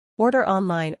Order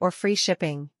online or free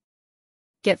shipping.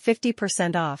 Get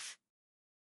 50% off.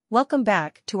 Welcome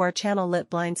back to our channel Lit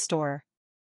Blind Store.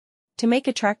 To make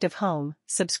attractive home,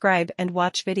 subscribe and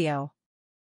watch video.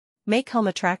 Make home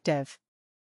attractive.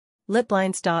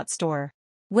 Litblinds.store.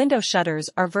 Window shutters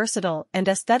are versatile and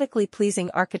aesthetically pleasing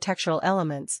architectural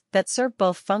elements that serve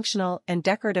both functional and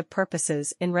decorative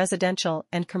purposes in residential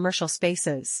and commercial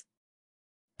spaces.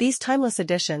 These timeless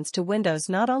additions to windows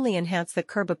not only enhance the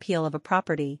curb appeal of a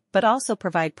property but also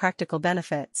provide practical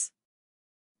benefits.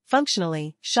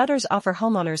 Functionally, shutters offer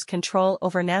homeowners control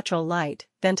over natural light,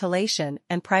 ventilation,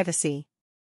 and privacy.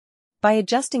 By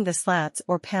adjusting the slats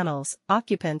or panels,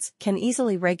 occupants can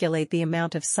easily regulate the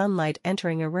amount of sunlight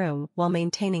entering a room while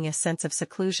maintaining a sense of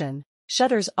seclusion.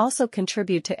 Shutters also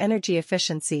contribute to energy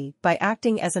efficiency by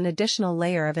acting as an additional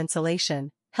layer of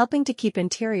insulation, helping to keep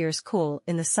interiors cool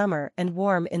in the summer and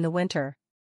warm in the winter.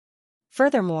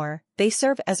 Furthermore, they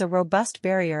serve as a robust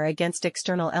barrier against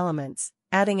external elements,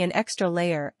 adding an extra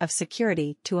layer of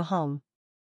security to a home.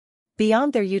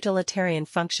 Beyond their utilitarian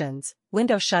functions,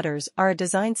 window shutters are a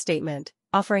design statement,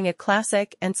 offering a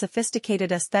classic and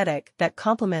sophisticated aesthetic that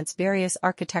complements various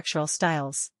architectural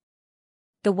styles.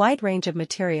 The wide range of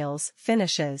materials,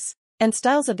 finishes, and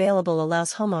styles available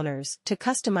allows homeowners to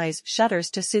customize shutters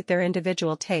to suit their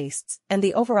individual tastes and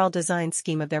the overall design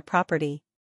scheme of their property.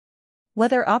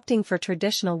 Whether opting for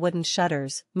traditional wooden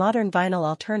shutters, modern vinyl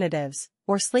alternatives,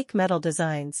 or sleek metal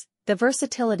designs, the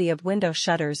versatility of window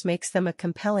shutters makes them a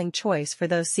compelling choice for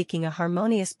those seeking a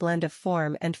harmonious blend of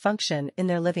form and function in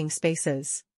their living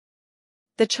spaces.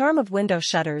 The charm of window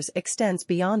shutters extends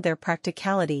beyond their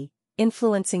practicality,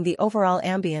 influencing the overall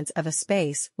ambience of a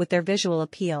space with their visual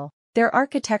appeal. Their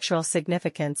architectural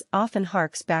significance often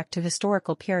harks back to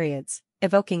historical periods,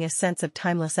 evoking a sense of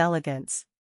timeless elegance.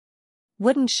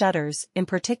 Wooden shutters, in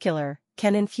particular,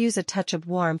 can infuse a touch of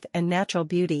warmth and natural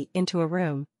beauty into a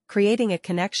room, creating a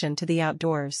connection to the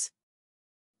outdoors.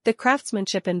 The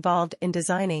craftsmanship involved in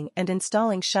designing and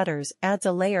installing shutters adds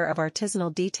a layer of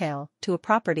artisanal detail to a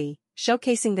property,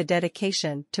 showcasing the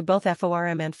dedication to both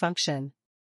form and function.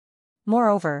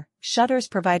 Moreover, shutters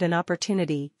provide an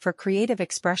opportunity for creative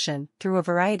expression through a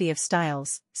variety of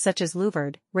styles, such as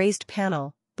louvered, raised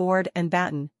panel, board and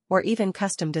batten, or even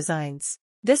custom designs.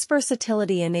 This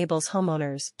versatility enables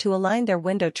homeowners to align their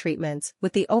window treatments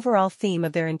with the overall theme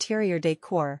of their interior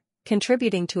decor,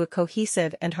 contributing to a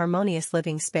cohesive and harmonious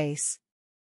living space.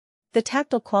 The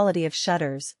tactile quality of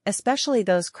shutters, especially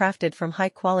those crafted from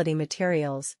high-quality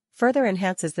materials, further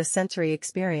enhances the sensory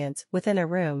experience within a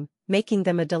room, making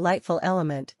them a delightful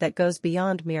element that goes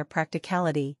beyond mere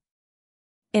practicality.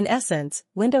 In essence,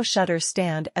 window shutters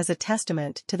stand as a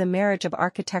testament to the marriage of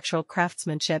architectural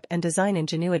craftsmanship and design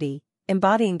ingenuity,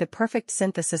 embodying the perfect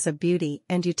synthesis of beauty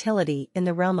and utility in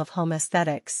the realm of home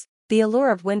aesthetics. The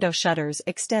allure of window shutters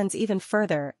extends even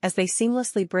further as they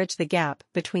seamlessly bridge the gap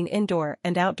between indoor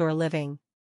and outdoor living.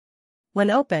 When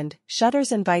opened,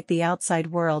 shutters invite the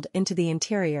outside world into the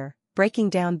interior, breaking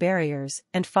down barriers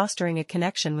and fostering a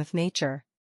connection with nature.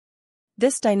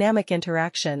 This dynamic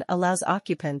interaction allows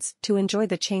occupants to enjoy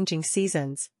the changing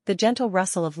seasons, the gentle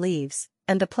rustle of leaves,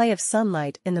 and the play of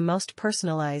sunlight in the most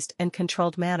personalized and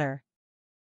controlled manner.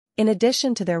 In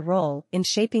addition to their role in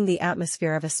shaping the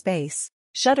atmosphere of a space,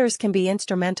 shutters can be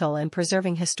instrumental in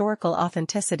preserving historical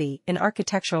authenticity in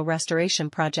architectural restoration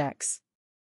projects.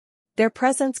 Their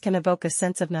presence can evoke a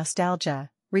sense of nostalgia,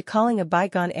 recalling a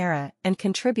bygone era and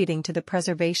contributing to the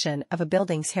preservation of a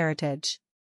building's heritage.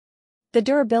 The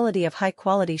durability of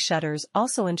high-quality shutters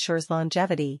also ensures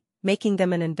longevity, making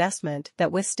them an investment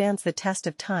that withstands the test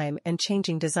of time and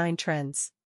changing design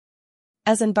trends.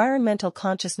 As environmental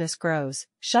consciousness grows,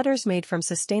 shutters made from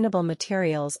sustainable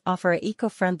materials offer an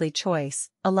eco-friendly choice,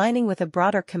 aligning with a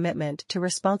broader commitment to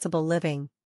responsible living.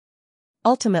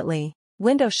 Ultimately,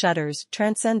 window shutters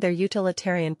transcend their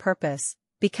utilitarian purpose,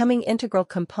 becoming integral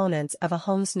components of a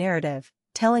home's narrative,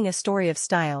 telling a story of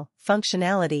style,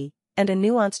 functionality, and a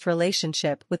nuanced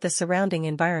relationship with the surrounding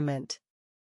environment.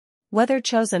 Whether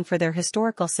chosen for their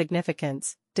historical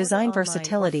significance, design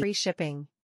versatility, or free shipping,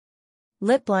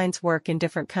 Lit Blinds work in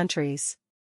different countries: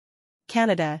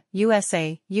 Canada,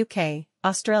 USA, UK,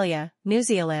 Australia, New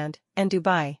Zealand, and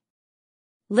Dubai.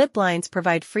 Lit Blinds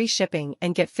provide free shipping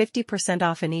and get 50%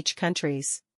 off in each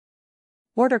countries.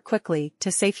 Order quickly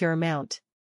to save your amount.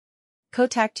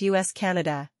 Contact US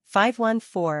Canada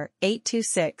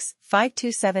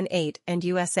 514-826-5278 and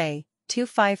USA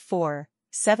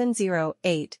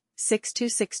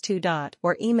 254-708-6262.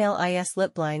 Or email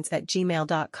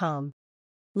islitblinds@gmail.com.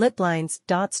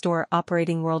 Litblinds.store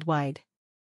operating worldwide.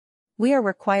 We are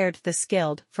required the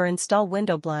skilled for install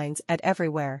window blinds at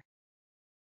everywhere.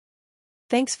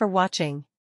 Thanks for watching.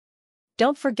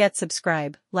 Don't forget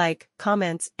subscribe, like,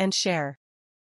 comments, and share.